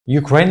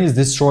Ukraine is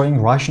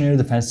destroying Russian air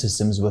defense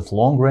systems with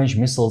long-range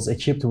missiles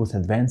equipped with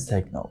advanced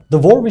techno. The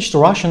war which the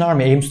Russian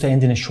army aims to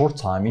end in a short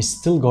time is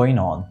still going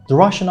on. The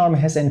Russian army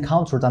has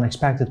encountered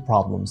unexpected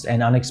problems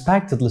and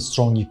unexpectedly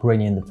strong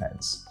Ukrainian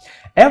defense.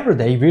 Every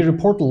day, we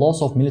report the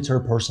loss of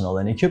military personnel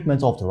and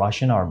equipment of the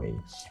Russian army,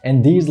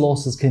 and these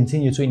losses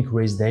continue to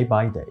increase day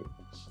by day.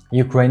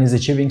 Ukraine is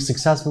achieving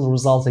successful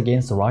results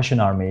against the Russian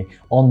army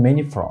on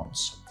many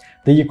fronts.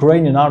 The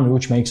Ukrainian army,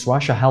 which makes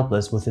Russia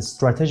helpless with its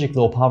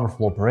strategically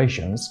powerful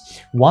operations,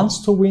 wants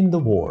to win the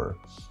war.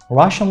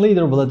 Russian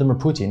leader Vladimir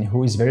Putin,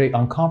 who is very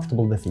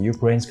uncomfortable with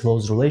Ukraine's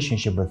close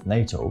relationship with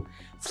NATO,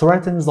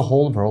 threatens the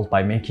whole world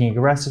by making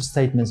aggressive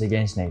statements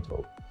against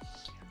NATO.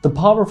 The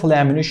powerful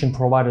ammunition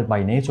provided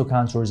by NATO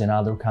countries and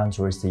other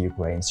countries to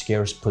Ukraine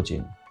scares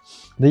Putin.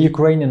 The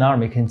Ukrainian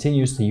army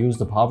continues to use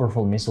the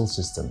powerful missile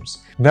systems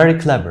very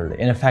cleverly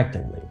and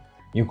effectively.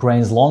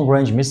 Ukraine's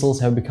long-range missiles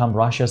have become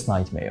Russia's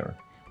nightmare.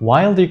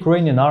 While the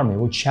Ukrainian army,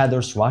 which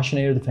shatters Russian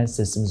air defense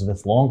systems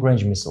with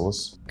long-range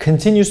missiles,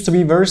 continues to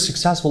be very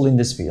successful in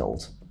this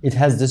field. It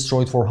has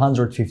destroyed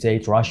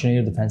 458 Russian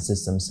air defense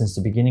systems since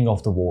the beginning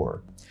of the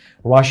war.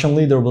 Russian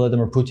leader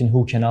Vladimir Putin,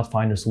 who cannot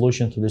find a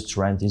solution to this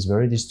trend, is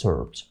very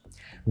disturbed.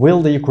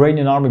 Will the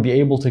Ukrainian army be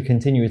able to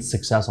continue its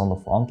success on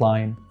the front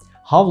line?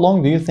 How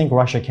long do you think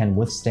Russia can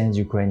withstand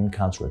Ukrainian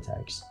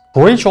counterattacks?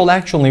 For each all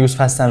actual news,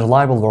 fast and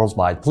reliable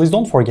worldwide, please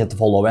don't forget to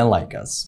follow and like us.